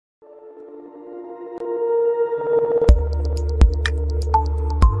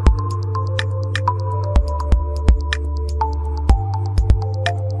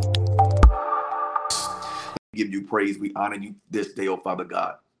praise. We honor you this day, oh Father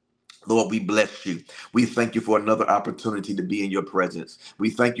God. Lord, we bless you. We thank you for another opportunity to be in your presence.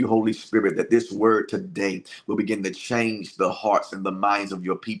 We thank you, Holy Spirit, that this word today will begin to change the hearts and the minds of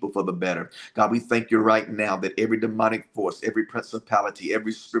your people for the better. God, we thank you right now that every demonic force, every principality,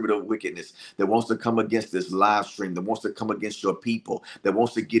 every spirit of wickedness that wants to come against this live stream, that wants to come against your people, that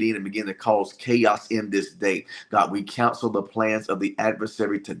wants to get in and begin to cause chaos in this day. God, we counsel the plans of the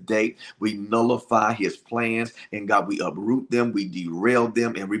adversary today. We nullify his plans, and God, we uproot them, we derail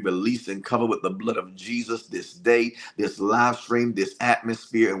them, and we release and cover with the blood of Jesus this day, this live stream, this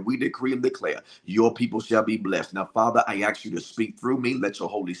atmosphere, and we decree and declare your people shall be blessed. Now, Father, I ask you to speak through me. Let your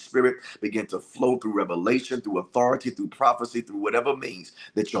Holy Spirit begin to flow through revelation, through authority, through prophecy, through whatever means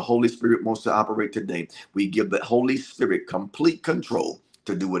that your Holy Spirit wants to operate today. We give the Holy Spirit complete control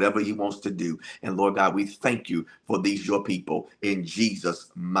to do whatever he wants to do. And Lord God, we thank you for these your people in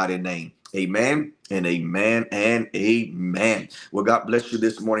Jesus' mighty name. Amen and amen and amen. Well, God bless you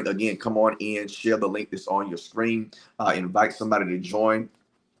this morning. Again, come on in, share the link that's on your screen, invite somebody to join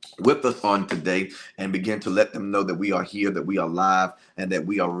with us on today and begin to let them know that we are here, that we are live, and that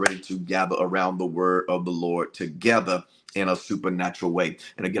we are ready to gather around the word of the Lord together in a supernatural way.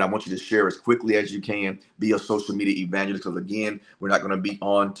 And again, I want you to share as quickly as you can. Be a social media evangelist, because again, we're not going to be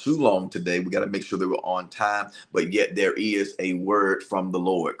on too long today. We got to make sure that we're on time, but yet there is a word from the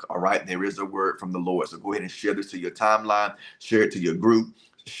Lord. All right, there is a word from the Lord. So go ahead and share this to your timeline, share it to your group,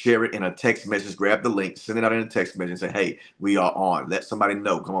 share it in a text message, grab the link, send it out in a text message and say, hey, we are on. Let somebody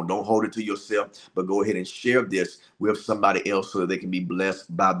know. Come on, don't hold it to yourself, but go ahead and share this with somebody else so that they can be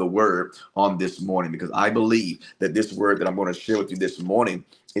blessed by the word on this morning. Because I believe that this word that I'm going to share with you this morning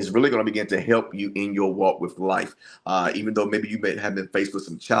is really going to begin to help you in your walk with life. Even though maybe you may have been faced with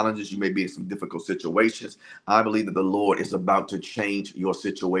some challenges, you may be in some difficult situations, I believe that the Lord is about to change your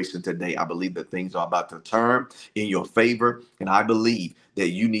situation today. I believe that things are about to turn in your favor, and I believe that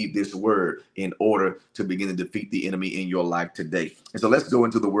you need this word in order to begin to defeat the enemy in your life today. And so let's go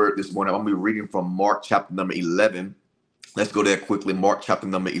into the word this morning. I'm going to be reading from Mark chapter number 11. Let's go there quickly. Mark chapter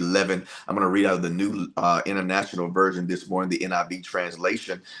number 11. I'm going to read out of the New International Version this morning, the NIV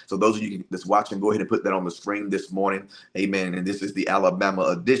translation. So those of you that's watching, go ahead and put that on the screen this morning. Amen. And this is the Alabama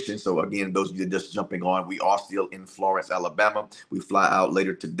edition. So again, those of you that are just jumping on, we are still in Florence, Alabama. We fly out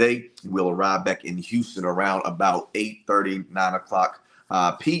later today. We'll arrive back in Houston around about 8:30, 9 o'clock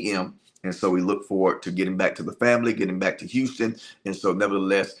p.m. And so we look forward to getting back to the family, getting back to Houston. And so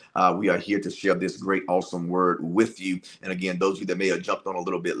nevertheless, we are here to share this great, awesome word with you. And again, those of you that may have jumped on a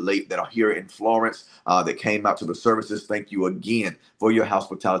little bit late that are here in Florence, that came out to the services, thank you again for your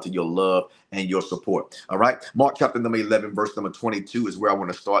hospitality, your love, and your support. All right. Mark chapter number 11, verse number 22 is where I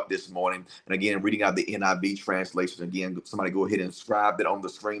want to start this morning. And again, reading out the NIV translation. Again, somebody go ahead and scribe that on the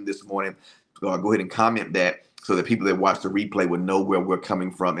screen this morning. Go ahead and comment that, so that people that watch the replay would know where we're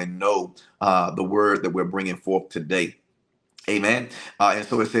coming from and know the word that we're bringing forth today. Amen. And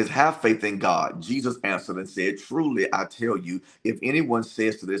so it says, have faith in God. Jesus answered and said, truly, I tell you, if anyone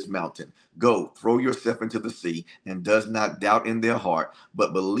says to this mountain, go, throw yourself into the sea, and does not doubt in their heart,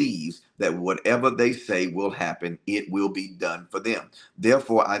 but believes that whatever they say will happen, it will be done for them.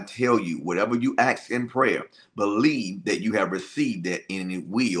 Therefore, I tell you, whatever you ask in prayer, believe that you have received it, and it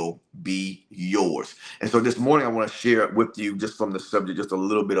will be yours. And so this morning, I want to share with you, just from the subject, just a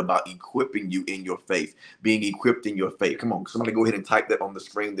little bit about equipping you in your faith, being equipped in your faith. Come on, somebody go ahead and type that on the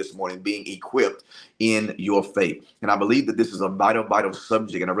screen this morning, being equipped in your faith. And I believe that this is a vital, vital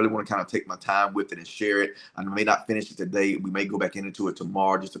subject, and I really want to kind of take my time with it and share it. I may not finish it today. We may go back into it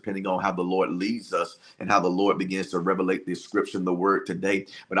tomorrow, just depending on how the Lord leads us and how the Lord begins to revelate the scripture and the word today.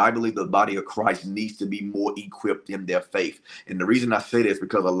 But I believe the body of Christ needs to be more equipped in their faith. And the reason I say this is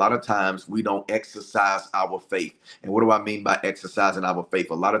because a lot of times we don't exercise our faith. And what do I mean by exercising our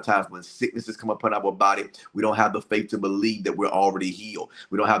faith? A lot of times when sicknesses come upon our body, we don't have the faith to believe that we're already healed.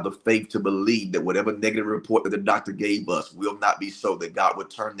 We don't have the faith to believe that whatever negative report that the doctor gave us will not be so, that God would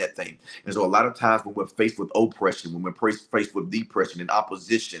turn that thing. And so a lot of times when we're faced with oppression, when we're faced with depression and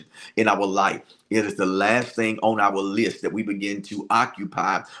opposition in our life, it is the last thing on our list that we begin to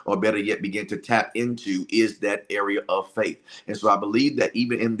occupy, or better yet, begin to tap into, is that area of faith. And so I believe that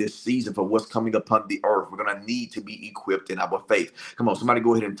even in this season for what's coming upon the earth, we're going to need to be equipped in our faith. Come on, somebody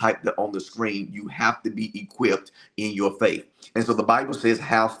go ahead and type that on the screen. You have to be equipped in your faith. And so the Bible says,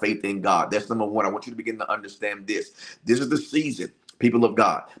 have faith in God. That's number one. I want you to begin to understand this. This is the season. people of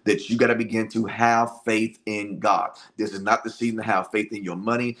God, that you got to begin to have faith in God. This is not the season to have faith in your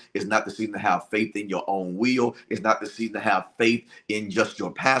money. It's not the season to have faith in your own will. It's not the season to have faith in just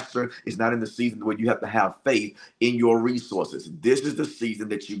your pastor. It's not in the season where you have to have faith in your resources. This is the season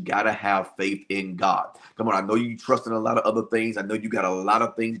that you got to have faith in God. Come on, I know you trust in a lot of other things. I know you got a lot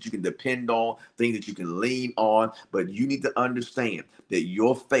of things that you can depend on, things that you can lean on, but you need to understand that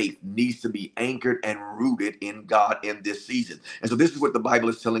your faith needs to be anchored and rooted in God in this season. And so this is what the Bible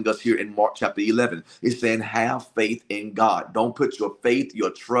is telling us here in Mark chapter 11. It's saying have faith in God. Don't put your faith,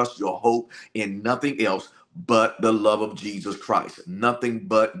 your trust, your hope in nothing else but the love of Jesus Christ, nothing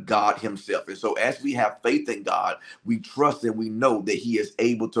but God himself. And so as we have faith in God, we trust and we know that he is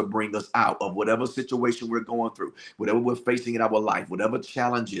able to bring us out of whatever situation we're going through, whatever we're facing in our life, whatever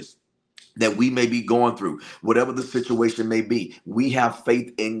challenges that we may be going through, whatever the situation may be. We have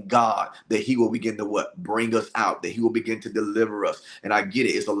faith in God that he will begin to what? Bring us out, that he will begin to deliver us. And I get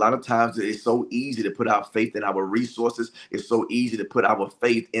it. It's a lot of times that it's so easy to put our faith in our resources. It's so easy to put our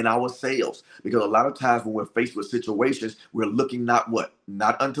faith in ourselves, because a lot of times when we're faced with situations, we're looking not what?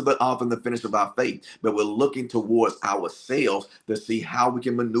 Not unto the author and the finish of our faith, but we're looking towards ourselves to see how we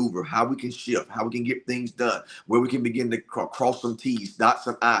can maneuver, how we can shift, how we can get things done, where we can begin to cross some T's, dot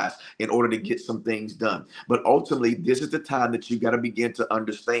some I's in order to get some things done. But ultimately, this is the time that you got to begin to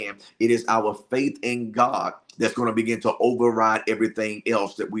understand it is our faith in God that's going to begin to override everything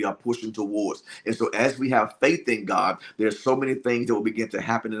else that we are pushing towards. And so as we have faith in God, there's so many things that will begin to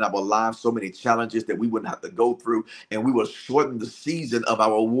happen in our lives, so many challenges that we wouldn't have to go through, and we will shorten the season of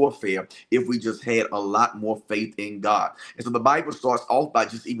our warfare if we just had a lot more faith in God. And so the Bible starts off by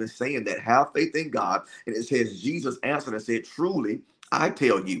just even saying that have faith in God. And it says, Jesus answered and said, truly, I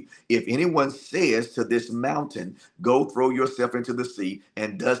tell you, if anyone says to this mountain, go throw yourself into the sea,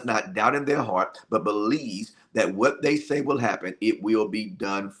 and does not doubt in their heart, but believes that what they say will happen, it will be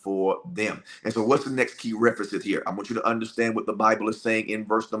done for them. And so what's the next key references here? I want you to understand what the Bible is saying in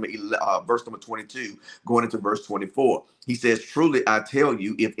verse number 22, going into verse 24. He says, truly, I tell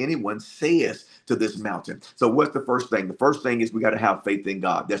you, if anyone says to this mountain. So what's the first thing? The first thing is we got to have faith in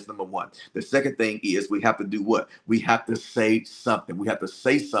God. That's number one. The second thing is we have to do what? We have to say something. We have to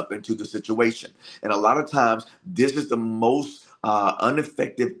say something to the situation. And a lot of times, this is the most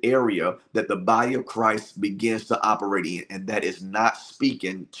ineffective area that the body of Christ begins to operate in, and that is not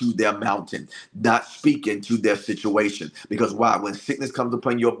speaking to their mountain, not speaking to their situation. Because why? When sickness comes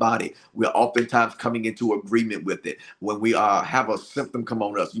upon your body, we're oftentimes coming into agreement with it. When we have a symptom come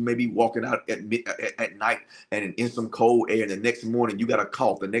on us, you may be walking out at night and in some cold air, and the next morning you got a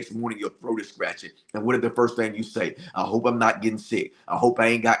cough. The next morning your throat is scratching. And what is the first thing you say? I hope I'm not getting sick. I hope I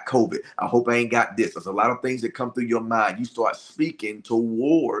ain't got COVID. I hope I ain't got this. There's a lot of things that come through your mind. You start speaking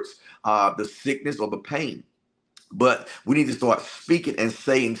towards the sickness or the pain. But we need to start speaking and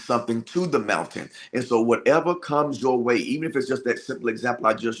saying something to the mountain. And so whatever comes your way, even if it's just that simple example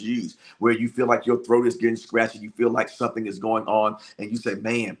I just used, where you feel like your throat is getting scratchy, you feel like something is going on, and you say,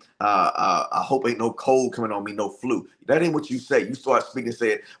 man, I hope ain't no cold coming on me, no flu. That ain't what you say. You start speaking and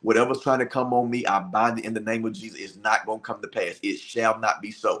saying, whatever's trying to come on me, I bind it in the name of Jesus. It's not going to come to pass. It shall not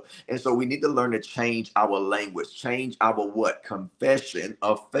be so. And so we need to learn to change our language, change our what? Confession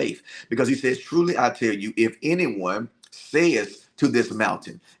of faith. Because he says, truly, I tell you, if anyone says to this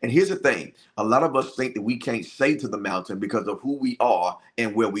mountain. And here's the thing. A lot of us think that we can't say to the mountain because of who we are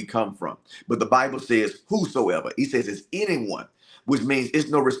and where we come from. But the Bible says whosoever. He says it's anyone, which means it's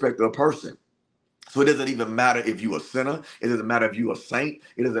no respect of a person. So it doesn't even matter if you're a sinner. It doesn't matter if you're a saint.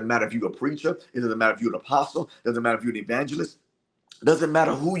 It doesn't matter if you're a preacher. It doesn't matter if you're an apostle. It doesn't matter if you're an evangelist. It doesn't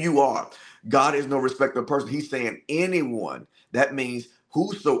matter who you are. God is no respecter of person. He's saying anyone. That means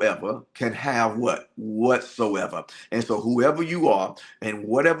whosoever can have what? Whatsoever. And so whoever you are and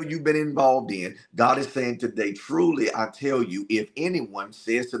whatever you've been involved in, God is saying today, truly, I tell you, if anyone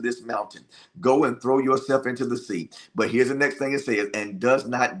says to this mountain, go and throw yourself into the sea. But here's the next thing it says, and does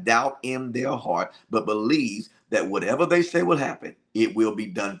not doubt in their heart, but believes that whatever they say will happen, it will be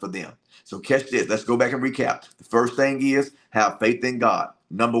done for them. So catch this. Let's go back and recap. The first thing is have faith in God.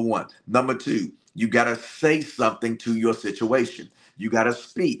 Number one. Number two, you got to say something to your situation. You got to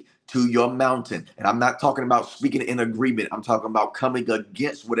speak to your mountain. And I'm not talking about speaking in agreement. I'm talking about coming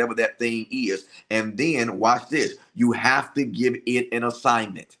against whatever that thing is. And then watch this. You have to give it an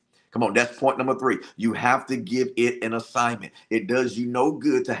assignment. Come on, that's point number three. You have to give it an assignment. It does you no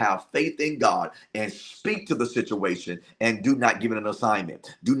good to have faith in God and speak to the situation and do not give it an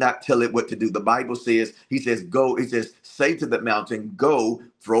assignment. Do not tell it what to do. The Bible says, he says, go, it says, say to the mountain, go,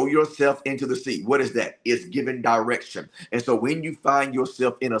 throw yourself into the sea. What is that? It's giving direction. And so when you find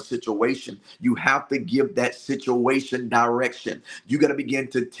yourself in a situation, you have to give that situation direction. You got to begin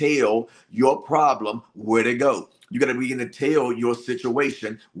to tell your problem where to go. You got to begin to tell your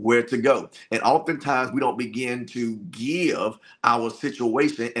situation where to go. And oftentimes we don't begin to give our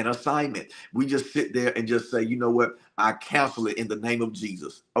situation an assignment. We just sit there and just say, you know what? I cancel it in the name of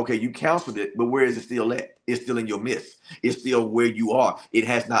Jesus. Okay, you canceled it, but where is it still at? It's still in your midst. It's still where you are. It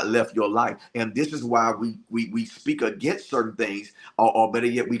has not left your life. And this is why we speak against certain things, or better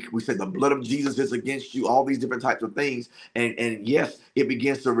yet, we say the blood of Jesus is against you, all these different types of things. And yes, it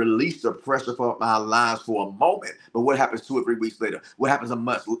begins to release the pressure from our lives for a moment. But what happens 2 or 3 weeks later? What happens a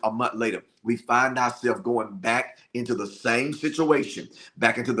month later? We find ourselves going back into the same situation,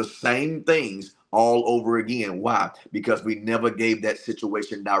 back into the same things all over again. Why? Because we never gave that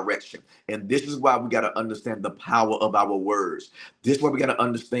situation direction. And this is why we got to understand the power of our words. This is why we got to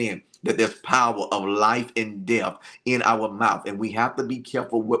understand that there's power of life and death in our mouth. And we have to be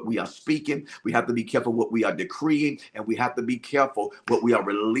careful what we are speaking. We have to be careful what we are decreeing. And we have to be careful what we are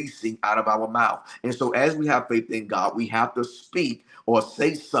releasing out of our mouth. And so as we have faith in God, we have to speak or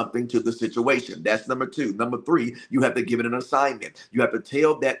say something to the situation. That's number 2. Number 3, you have to give it an assignment. You have to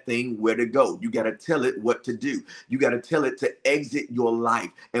tell that thing where to go. You got to tell it what to do. You got to tell it to exit your life.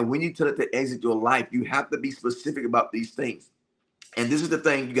 And when you tell it to exit your life, you have to be specific about these things. And this is the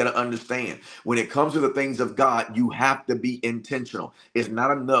thing you got to understand. When it comes to the things of God, you have to be intentional. It's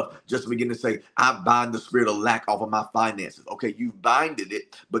not enough just to begin to say, I bind the spirit of lack off of my finances. Okay, you binded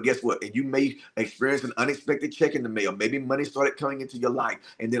it, but guess what? And you may experience an unexpected check in the mail. Maybe money started coming into your life.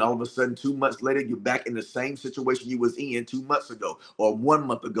 And then all of a sudden, 2 months later, you're back in the same situation you was in 2 months ago, or 1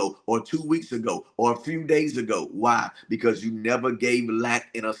 month ago, or 2 weeks ago, or a few days ago. Why? Because you never gave lack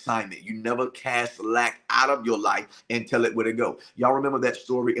an assignment. You never cast lack out of your life and tell it where to go. Y'all remember that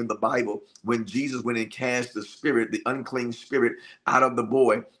story in the Bible when Jesus went and cast the spirit, the unclean spirit, out of the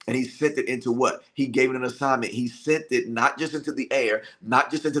boy, and he sent it into what? He gave it an assignment. He sent it not just into the air,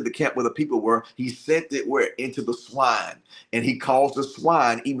 not just into the camp where the people were. He sent it where? Into the swine. And he caused the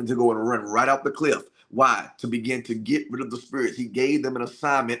swine even to go and run right off the cliff. Why? To begin to get rid of the spirits. He gave them an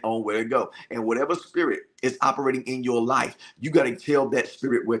assignment on where to go. And whatever spirit is operating in your life, you got to tell that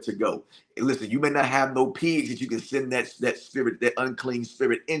spirit where to go. Listen, you may not have no pigs that you can send that spirit, that unclean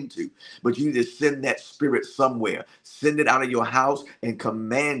spirit into, but you need to send that spirit somewhere. Send it out of your house and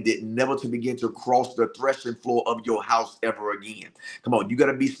command it never to begin to cross the threshing floor of your house ever again. Come on, you got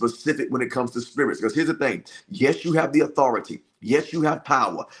to be specific when it comes to spirits. Because here's the thing. Yes, you have the authority. Yes, you have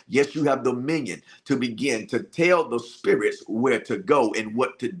power. Yes, you have dominion to begin to tell the spirits where to go and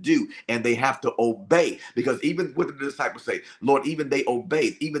what to do. And they have to obey. Because even what the disciples say, Lord, even they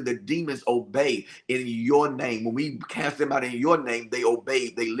obeyed. Even the demons obey in your name. When we cast them out in your name, they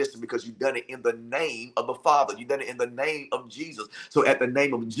obeyed. They listened because you've done it in the name of the Father. You've done it in the name of Jesus. So at the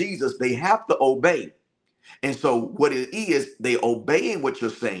name of Jesus, they have to obey. And so what it is, they obeying what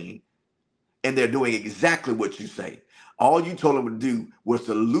you're saying, and they're doing exactly what you say. All you told them to do was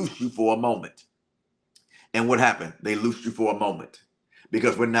to loose you for a moment. And what happened? They loosed you for a moment.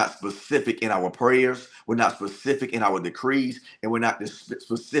 Because we're not specific in our prayers, we're not specific in our decrees, and we're not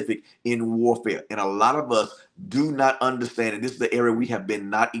specific in warfare. And a lot of us do not understand, and this is the area we have been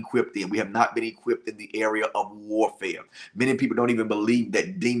not equipped in. We have not been equipped in the area of warfare. Many people don't even believe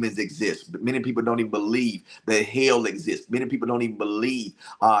that demons exist. But many people don't even believe that hell exists. Many people don't even believe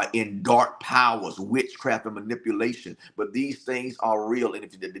in dark powers, witchcraft, and manipulation. But these things are real. And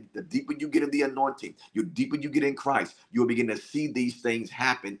if the deeper you get in the anointing, the deeper you get in Christ, you'll begin to see these things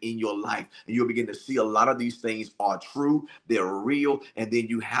happen in your life. And you'll begin to see a lot of these things are true, they're real, and then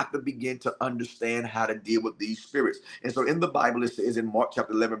you have to begin to understand how to deal with these spirits. And so in the Bible, it says in Mark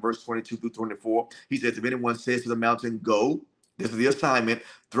chapter 11, verse 22 through 24, he says, if anyone says to the mountain, go, this is the assignment,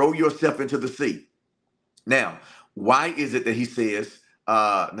 throw yourself into the sea. Now, why is it that he says,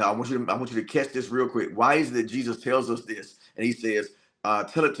 now I want you to catch this real quick. Why is it that Jesus tells us this? And he says,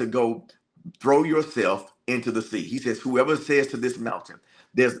 tell it to go, throw yourself into the sea. He says, whoever says to this mountain,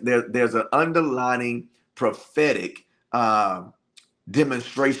 there's an underlining prophetic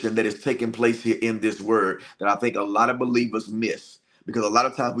demonstration that is taking place here in this word that I think a lot of believers miss. because a lot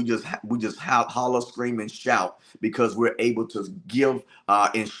of times we just holler, scream, and shout because we're able to give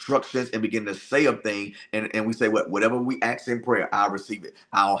instructions and begin to say a thing, and we say whatever we ask in prayer, I'll receive it.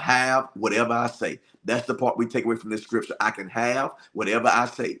 I'll have whatever I say. That's the part we take away from this scripture. I can have whatever I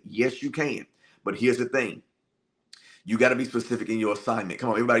say. Yes, you can. But here's the thing. You got to be specific in your assignment. Come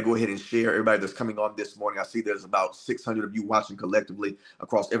on, everybody, go ahead and share. Everybody that's coming on this morning, I see there's about 600 of you watching collectively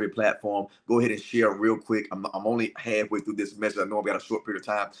across every platform. Go ahead and share real quick. I'm only halfway through this message. I know I've got a short period of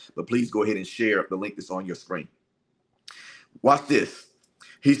time, but please go ahead and share the link that's on your screen. Watch this.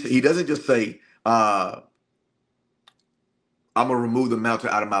 He doesn't just say, I'm going to remove the mountain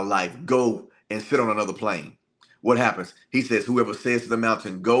out of my life. Go and sit on another plane. What happens? He says, whoever says to the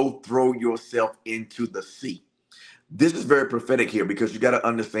mountain, go throw yourself into the sea. This is very prophetic here because you got to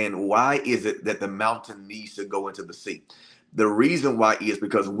understand, why is it that the mountain needs to go into the sea? The reason why is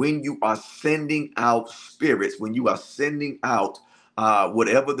because when you are sending out spirits, when you are sending out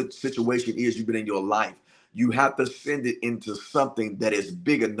whatever the situation is you've been in your life, you have to send it into something that is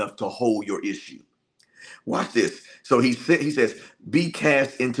big enough to hold your issue. Watch this. So he says, be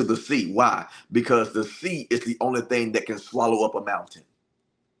cast into the sea. Why? Because the sea is the only thing that can swallow up a mountain.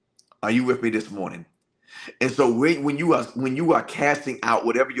 Are you with me this morning? And so when you are casting out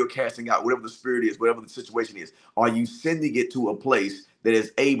whatever you're casting out, whatever the spirit is, whatever the situation is, are you sending it to a place that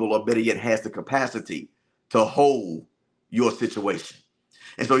is able, or better yet, has the capacity to hold your situation?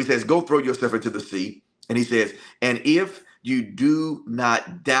 And so he says, go throw yourself into the sea. And he says, and if you do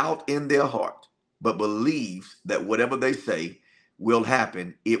not doubt in their heart, but believes that whatever they say will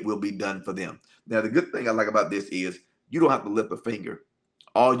happen, it will be done for them. Now, the good thing I like about this is you don't have to lift a finger.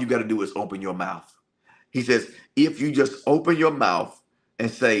 All you got to do is open your mouth. He says, if you just open your mouth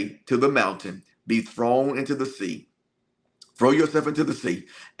and say to the mountain, be thrown into the sea, throw yourself into the sea,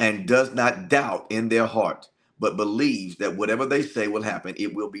 and does not doubt in their heart, but believes that whatever they say will happen,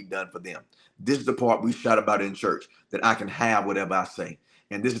 it will be done for them. This is the part we shout about in church, that I can have whatever I say.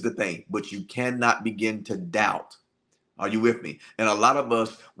 And this is the thing, but you cannot begin to doubt. Are you with me? And a lot of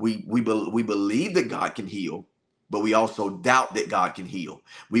us, we believe that God can heal, but we also doubt that God can heal.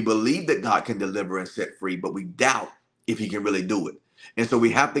 We believe that God can deliver and set free, but we doubt if he can really do it. And so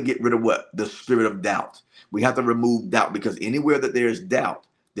we have to get rid of what? The spirit of doubt. We have to remove doubt, because anywhere that there is doubt,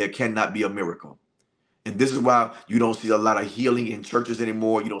 there cannot be a miracle. And this is why you don't see a lot of healing in churches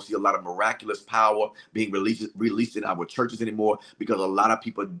anymore. You don't see a lot of miraculous power being released in our churches anymore, because a lot of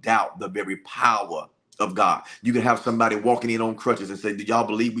people doubt the very power of God. You can have somebody walking in on crutches and say, do y'all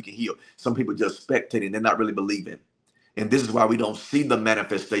believe we can heal? Some people just spectating, they're not really believing. And this is why we don't see the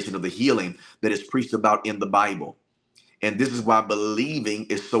manifestation of the healing that is preached about in the Bible. And this is why believing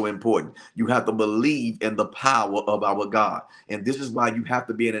is so important. You have to believe in the power of our God. And this is why you have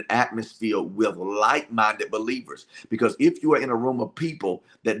to be in an atmosphere with like-minded believers. Because if you are in a room of people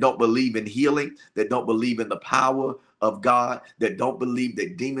that don't believe in healing, that don't believe in the power of God, that don't believe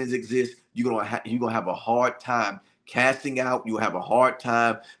that demons exist, you're gonna have a hard time casting out. You'll have a hard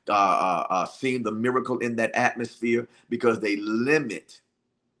time seeing the miracle in that atmosphere, because they limit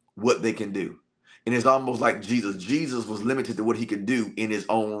what they can do. And it's almost like Jesus. Jesus was limited to what he could do in his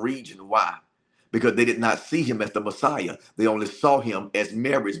own region. Why? Because they did not see him as the Messiah. They only saw him as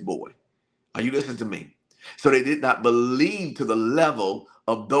Mary's boy. Are you listening to me? So they did not believe to the level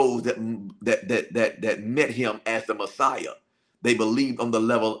of those that met him as the Messiah. They believed on the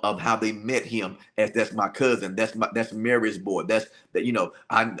level of how they met him as, that's my cousin, that's Mary's boy. That's that,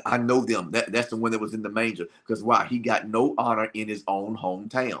 I know them. That's the one that was in the manger. Because why? He got no honor in his own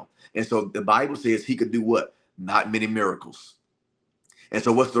hometown. And so the Bible says he could do what? Not many miracles. And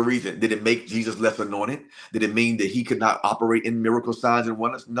so what's the reason? Did it make Jesus less anointed? Did it mean that he could not operate in miracle signs and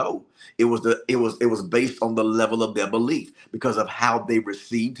wonders? No. It was based on the level of their belief, because of how they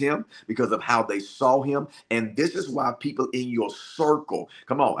received him, because of how they saw him. And this is why people in your circle,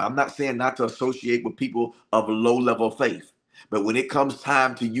 come on, I'm not saying not to associate with people of low level faith, but when it comes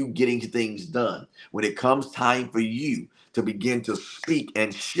time to you getting things done, when it comes time for you to begin to speak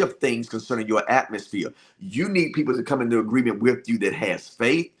and shift things concerning your atmosphere, you need people to come into agreement with you that has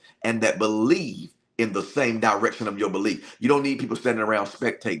faith and that believe in the same direction of your belief. You don't need people standing around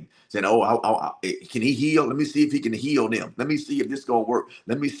spectating, saying, oh, can he heal? Let me see if he can heal them. Let me see if this is going to work.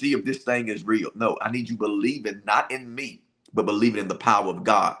 Let me see if this thing is real. No, I need you believing not in me, but believing in the power of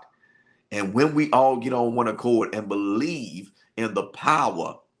God. And when we all get on one accord and believe in the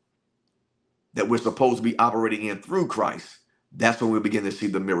power that we're supposed to be operating in through Christ, that's when we begin to see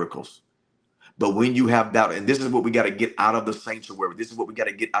the miracles. But when you have doubt, and this is what we got to get out of the sanctuary, this is what we got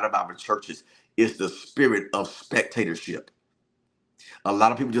to get out of our churches, is the spirit of spectatorship. A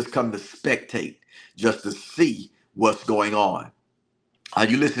lot of people just come to spectate, just to see what's going on. Are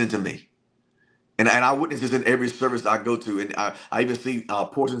you listening to me? And I witness this in every service I go to. And I even see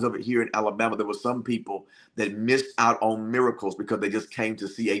portions of it here in Alabama. There were some people that missed out on miracles because they just came to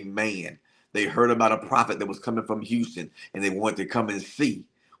see a man. They heard about a prophet that was coming from Houston and they wanted to come and see.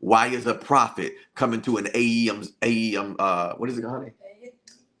 Why is a prophet coming to an AEM, what is it, honey?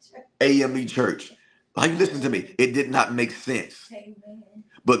 AME church. Are you listening to me? It did not make sense.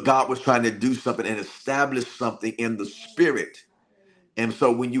 But God was trying to do something and establish something in the spirit. And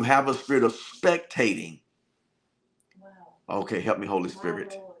so when you have a spirit of spectating, okay, help me, Holy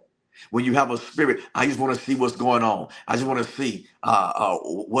Spirit. When you have a spirit, I just want to see what's going on. I just want to see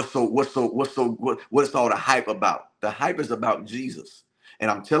what's all the hype about. The hype is about Jesus. And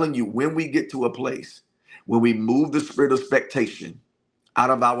I'm telling you, when we get to a place when we move the spirit of expectation out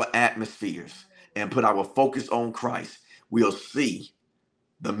of our atmospheres and put our focus on Christ, we'll see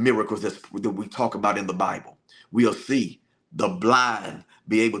the miracles that we talk about in the Bible. We'll see the blind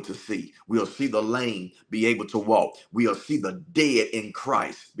be able to see. We'll see the lame be able to walk. We'll see the dead in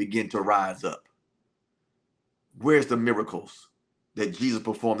Christ begin to rise up. Where's the miracles that Jesus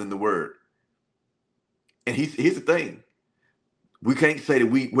performed in the Word? And here's the thing. We can't say that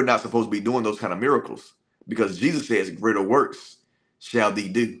we're not supposed to be doing those kind of miracles because Jesus says, greater works shall thee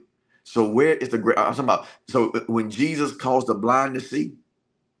do. So where is the great? I'm talking about. So when Jesus caused the blind to see,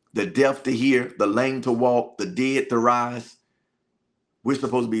 the deaf to hear, the lame to walk, the dead to rise, we're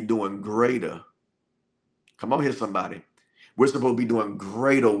supposed to be doing greater. Come on here, somebody. We're supposed to be doing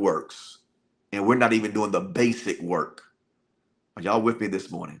greater works. And we're not even doing the basic work. Are y'all with me this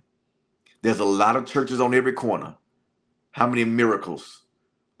morning? There's a lot of churches on every corner. How many miracles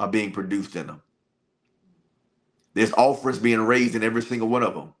are being produced in them? There's offerings being raised in every single one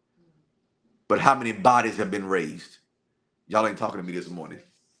of them. But how many bodies have been raised? Y'all ain't talking to me this morning.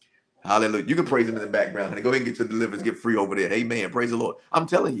 Hallelujah. You can praise him in the background, honey. Go ahead and get your deliverance, get free over there. Amen. Praise the Lord. I'm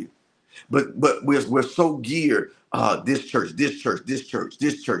telling you. But we're so geared, this church, this church, this church,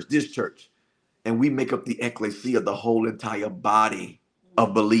 this church, this church. And we make up the ecclesia, the whole entire body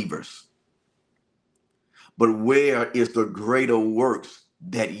of believers. But where is the greater works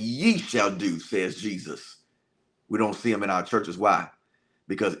that ye shall do, says Jesus? We don't see them in our churches. Why?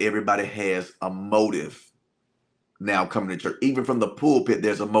 Because everybody has a motive now coming to church. Even from the pulpit,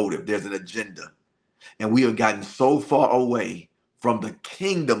 there's a motive, there's an agenda. And we have gotten so far away from the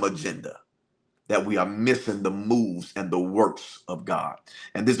kingdom agenda that we are missing the moves and the works of God.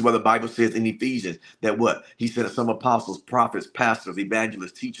 And this is what the Bible says in Ephesians, that what? He said some apostles, prophets, pastors,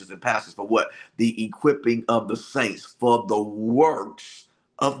 evangelists, teachers, and pastors for what? The equipping of the saints for the works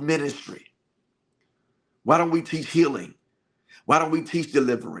of ministry. Why don't we teach healing? Why don't we teach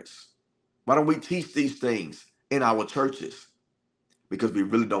deliverance? Why don't we teach these things in our churches? Because we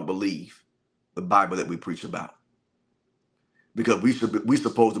really don't believe the Bible that we preach about. Because we're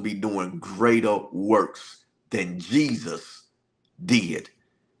supposed to be doing greater works than Jesus did.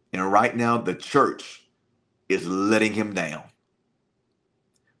 And right now, the church is letting him down.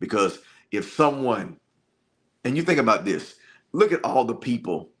 Because if someone, and you think about this, look at all the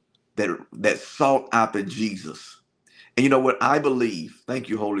people that sought after Jesus. And you know what? I believe, thank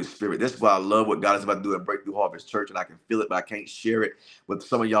you, Holy Spirit. That's why I love what God is about to do at Breakthrough Harvest Church, and I can feel it, but I can't share it with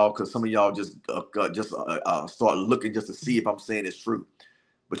some of y'all because some of y'all just start looking just to see if I'm saying it's true.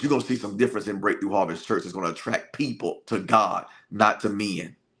 But you're going to see some difference in Breakthrough Harvest Church. It's going to attract people to God, not to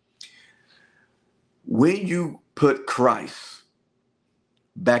men. When you put Christ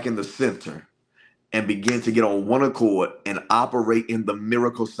back in the center and begin to get on one accord and operate in the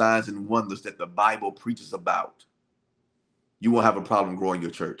miracle signs and wonders that the Bible preaches about, you won't have a problem growing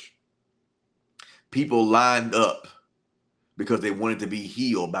your church. People lined up because they wanted to be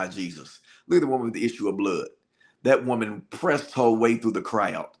healed by Jesus. Look at the woman with the issue of blood. That woman pressed her way through the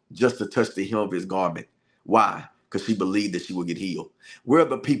crowd just to touch the hem of his garment. Why? Because she believed that she would get healed. Where are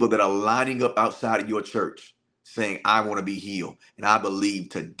the people that are lining up outside of your church saying, I want to be healed? And I believe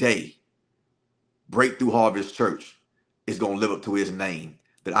today, Breakthrough Harvest Church is going to live up to his name,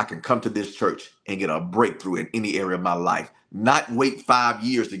 that I can come to this church and get a breakthrough in any area of my life. Not wait 5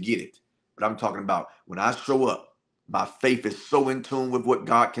 years to get it. But I'm talking about when I show up, my faith is so in tune with what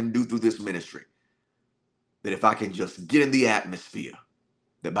God can do through this ministry that if I can just get in the atmosphere,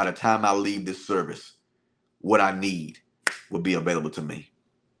 that by the time I leave this service, what I need will be available to me.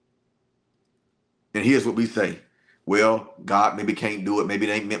 And here's what we say. Well, God maybe can't do it. Maybe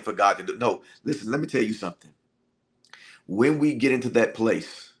it ain't meant for God to do it. No, listen, let me tell you something. When we get into that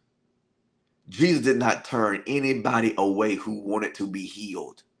place, Jesus did not turn anybody away who wanted to be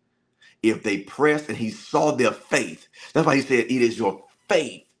healed. If they pressed and he saw their faith, that's why he said, it is your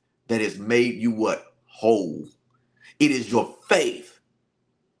faith that has made you what? Whole. It is your faith.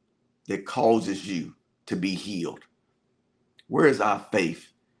 that causes you to be healed? Where is our faith?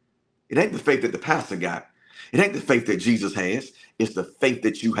 It ain't the faith that the pastor got. It ain't the faith that Jesus has. It's the faith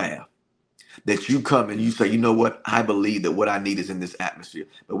that you have. That you come and you say, you know what? I believe that what I need is in this atmosphere.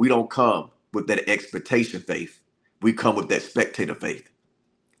 But we don't come with that expectation faith. We come with that spectator faith.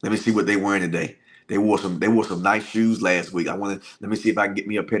 Let me see what they wearing today. They wore some nice shoes last week. Let me see if I can get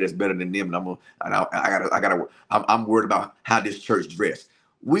me a pair that's better than them. And I'm worried about how this church dressed.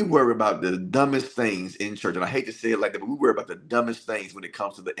 We worry about the dumbest things in church. And I hate to say it like that, but we worry about the dumbest things when it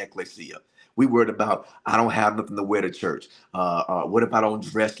comes to the ecclesia. We worried about, I don't have nothing to wear to church. What if I don't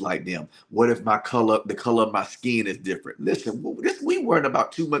dress like them? What if the color of my skin is different? Listen, we worried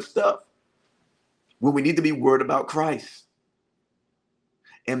about too much stuff when we need to be worried about Christ.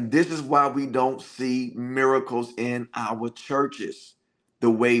 And this is why we don't see miracles in our churches the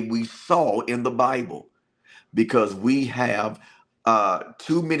way we saw in the Bible, because we have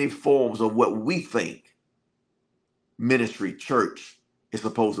too many forms of what we think ministry, church is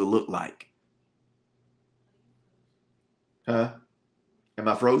supposed to look like. Huh? Am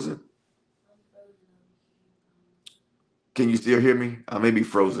I frozen? Can you still hear me? I may be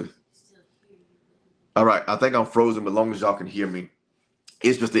frozen. All right, I think I'm frozen, but as long as y'all can hear me.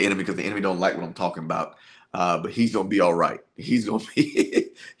 It's just the enemy, because the enemy don't like what I'm talking about. But he's gonna be all right. He's gonna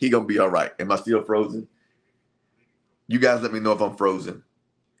be all right. Am I still frozen? You guys let me know if I'm frozen.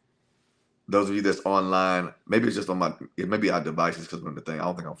 Those of you that's online, maybe it's just on it may be our devices, because of the thing. I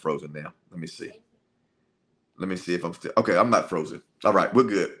don't think I'm frozen now. Let me see. Let me see if I'm still okay. I'm not frozen. All right, we're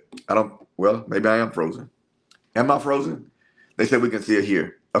good. Well, maybe I am frozen. Am I frozen? They said we can see it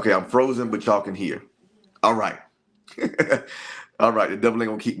here. Okay, I'm frozen, but y'all can hear. All right. All right, the devil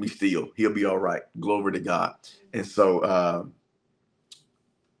ain't gonna keep me still. He'll be all right. Glory to God. And so,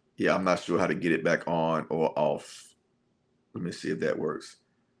 yeah, I'm not sure how to get it back on or off. Let me see if that works.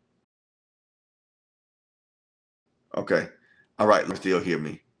 Okay. All right, let's still hear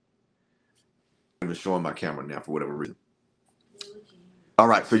me. I'm just showing my camera now for whatever reason. All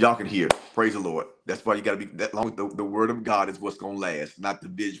right, so y'all can hear. Praise the Lord. That's why you got to be that long. The word of God is what's gonna last, not the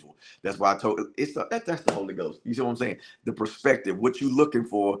visual. That's why I told that's the Holy Ghost. You see what I'm saying? The perspective, what you're looking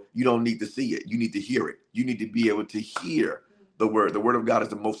for, you don't need to see it. You need to hear it. You need to be able to hear the word. The word of God is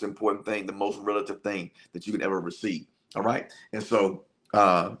the most important thing, the most relative thing that you can ever receive. All right, and so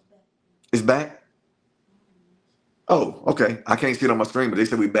it's back. Oh, okay. I can't see it on my screen, but they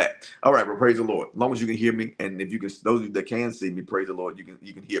said we back. All right, well, praise the Lord. As long as you can hear me, and if you can, those of you that can see me, praise the Lord. You can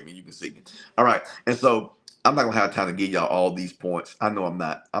hear me, you can see me. All right, and so I'm not gonna have time to give y'all all these points. I know I'm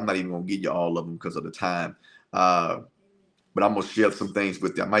not. I'm not even gonna give you all of them because of the time. But I'm gonna share some things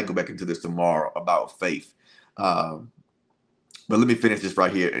with you. I might go back into this tomorrow about faith. But let me finish this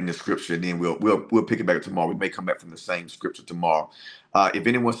right here in the scripture, and then we'll pick it back tomorrow. We may come back from the same scripture tomorrow. If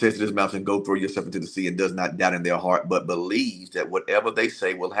anyone says to this mountain, go throw yourself into the sea, and does not doubt in their heart, but believes that whatever they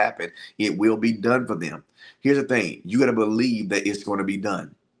say will happen, it will be done for them. Here's the thing. You got to believe that it's going to be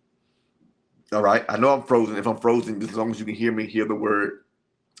done. All right. I know I'm frozen. If I'm frozen, as long as you can hear me, hear the word,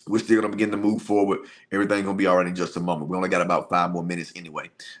 we're still going to begin to move forward. Everything's going to be all right in just a moment. We only got about 5 more minutes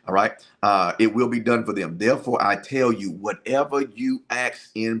anyway. All right. It will be done for them. Therefore, I tell you, whatever you ask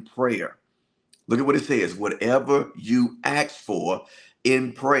in prayer, look at what it says, whatever you ask for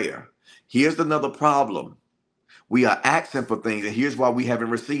in prayer. Here's another problem. We are asking for things, and here's why we haven't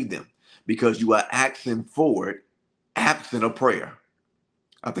received them. Because you are asking for it absent of prayer.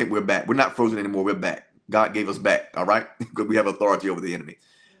 I think we're back. We're not frozen anymore. We're back. God gave us back. All right. Because we have authority over the enemy.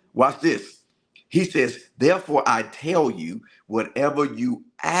 Watch this. He says, therefore, I tell you, whatever you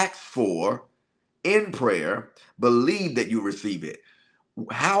ask for in prayer, believe that you receive it.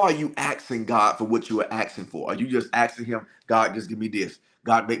 How are you asking God for what you are asking for? Are you just asking him, God, just give me this.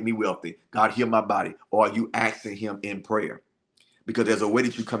 God, make me wealthy. God, heal my body. Or are you asking him in prayer? Because there's a way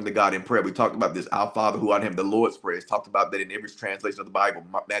that you come to God in prayer. We talked about this. Our Father who art in heaven, the Lord's Prayer. It's talked about that in every translation of the Bible.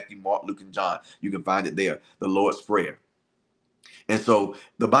 Matthew, Mark, Luke, and John. You can find it there. The Lord's Prayer. And so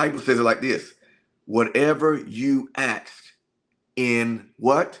the Bible says it like this. Whatever you ask in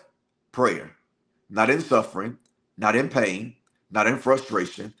what? Prayer. Not in suffering, not in pain, not in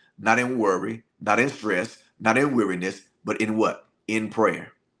frustration, not in worry, not in stress, not in weariness, but in what? In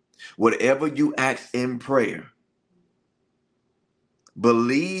prayer. Whatever you ask in prayer,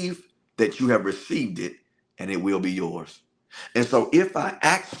 believe that you have received it and it will be yours. And so if I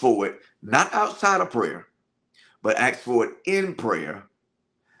ask for it, not outside of prayer, but ask for it in prayer,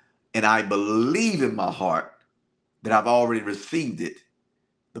 and I believe in my heart that I've already received it,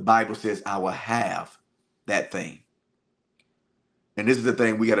 the Bible says I will have that thing. And this is the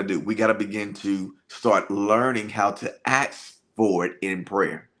thing we got to do. We got to begin to start learning how to ask for it in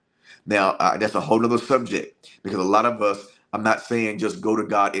prayer. Now, that's a whole nother subject, because a lot of us, I'm not saying just go to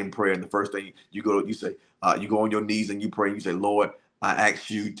God in prayer and the first thing you go, you say, you go on your knees and you pray and you say, Lord, I ask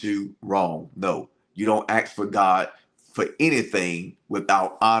you to wrong. No, you don't ask for God for anything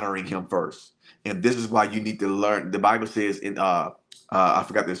without honoring him first. And this is why you need to learn. The Bible says in, I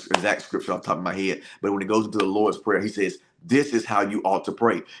forgot this exact scripture off the top of my head, but when it goes into the Lord's Prayer, he says, this is how you ought to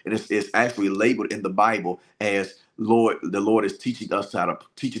pray. And it's actually labeled in the Bible as Lord, the Lord is teaching us how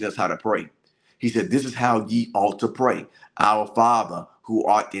to pray. He said, this is how ye ought to pray. Our Father who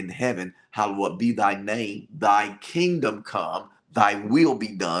art in heaven, hallowed be thy name, thy kingdom come, thy will be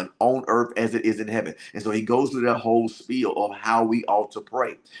done on earth as it is in heaven. And so he goes through that whole spiel of how we ought to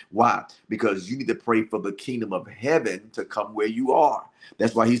pray. Why? Because you need to pray for the kingdom of heaven to come where you are.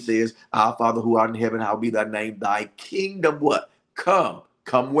 That's why he says, our Father who art in heaven, hallowed be thy name, thy kingdom what? Come.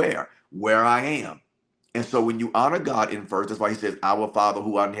 Come where? Where I am. And so when you honor God in first, that's why he says, our Father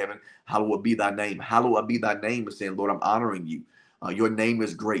who art in heaven, hallowed be thy name. Hallowed be thy name is saying, Lord, I'm honoring you. Your name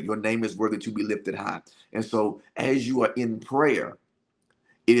is great. Your name is worthy to be lifted high. And so as you are in prayer,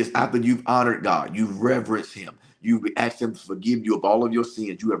 it is after you've honored God, you've reverenced him, you've asked him to forgive you of all of your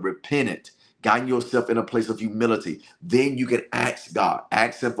sins, you have repented, gotten yourself in a place of humility. Then you can ask God,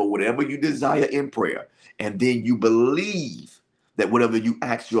 ask him for whatever you desire in prayer. And then you believe that whatever you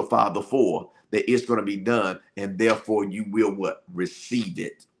ask your Father for, that it's going to be done. And therefore you will what? Receive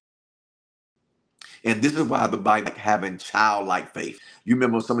it. And this is why the Bible like having childlike faith. You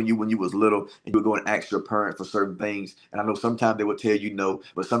remember some of you when you was little and you would go and ask your parents for certain things. And I know sometimes they would tell you no,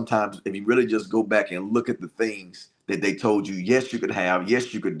 but sometimes if you really just go back and look at the things that they told you, yes, you could have,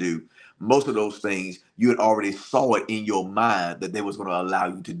 yes, you could do. Most of those things, you had already saw it in your mind that they was going to allow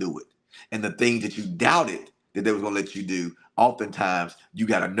you to do it. And the things that you doubted that they was going to let you do, oftentimes you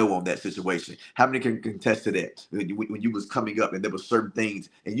got to know on that situation. How many can contest to that? When you was coming up and there were certain things,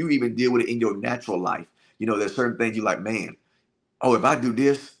 and you even deal with it in your natural life. You know, there's certain things you like, man, oh, if I do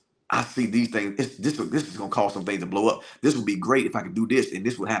this, I see these things. This is going to cause some things to blow up. This would be great if I could do this, and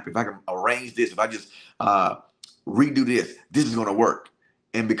this would happen. If I can arrange this, if I just redo this, this is going to work.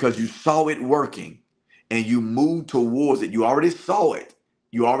 And because you saw it working and you moved towards it, you already saw it,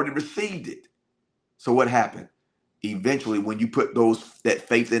 you already received it. So what happened? Eventually, when you put that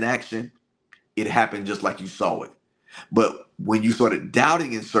faith in action, it happened just like you saw it. But when you started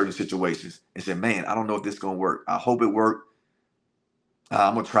doubting in certain situations and said, man, I don't know if this is going to work. I hope it worked.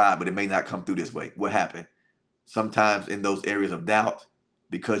 I'm going to try, but it may not come through this way. What happened? Sometimes in those areas of doubt,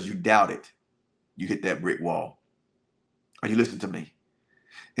 because you doubt it, you hit that brick wall. Are you listening to me?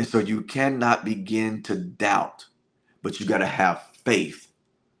 And so you cannot begin to doubt, but you got to have faith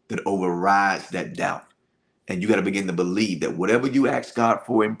that overrides that doubt. And you got to begin to believe that whatever you ask God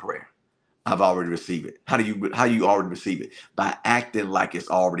for in prayer, I've already received it. How do you already receive it? By acting like it's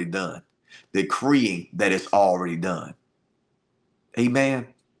already done, decreeing that it's already done. Amen.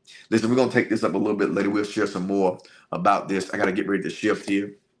 Listen, we're gonna take this up a little bit later. We'll share some more about this. I got to get ready to shift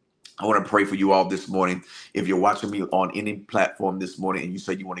here. I want to pray for you all this morning. If you're watching me on any platform this morning and you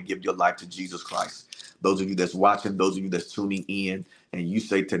say you want to give your life to Jesus Christ, those of you that's watching, those of you that's tuning in, and you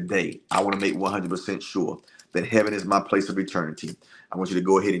say today, I want to make 100% sure that heaven is my place of eternity. I want you to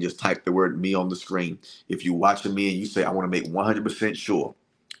go ahead and just type the word me on the screen. If you're watching me and you say, I want to make 100% sure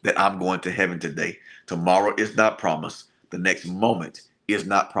that I'm going to heaven today. Tomorrow is not promised. The next moment is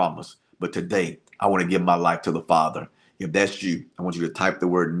not promised. But today, I want to give my life to the Father. If that's you, I want you to type the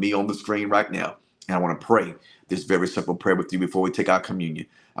word me on the screen right now. And I want to pray this very simple prayer with you before we take our communion.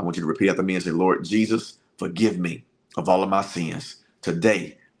 I want you to repeat after me and say, Lord Jesus, forgive me of all of my sins.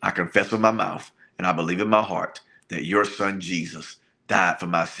 Today, I confess with my mouth and I believe in my heart that your son Jesus died for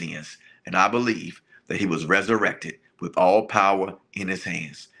my sins. And I believe that he was resurrected with all power in his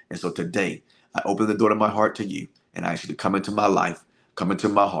hands. And so today, I open the door to my heart to you and I ask you to come into my life, come into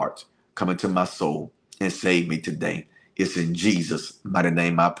my heart, come into my soul, and save me today. It's in Jesus' mighty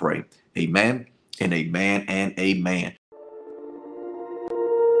name I pray. Amen and amen and amen.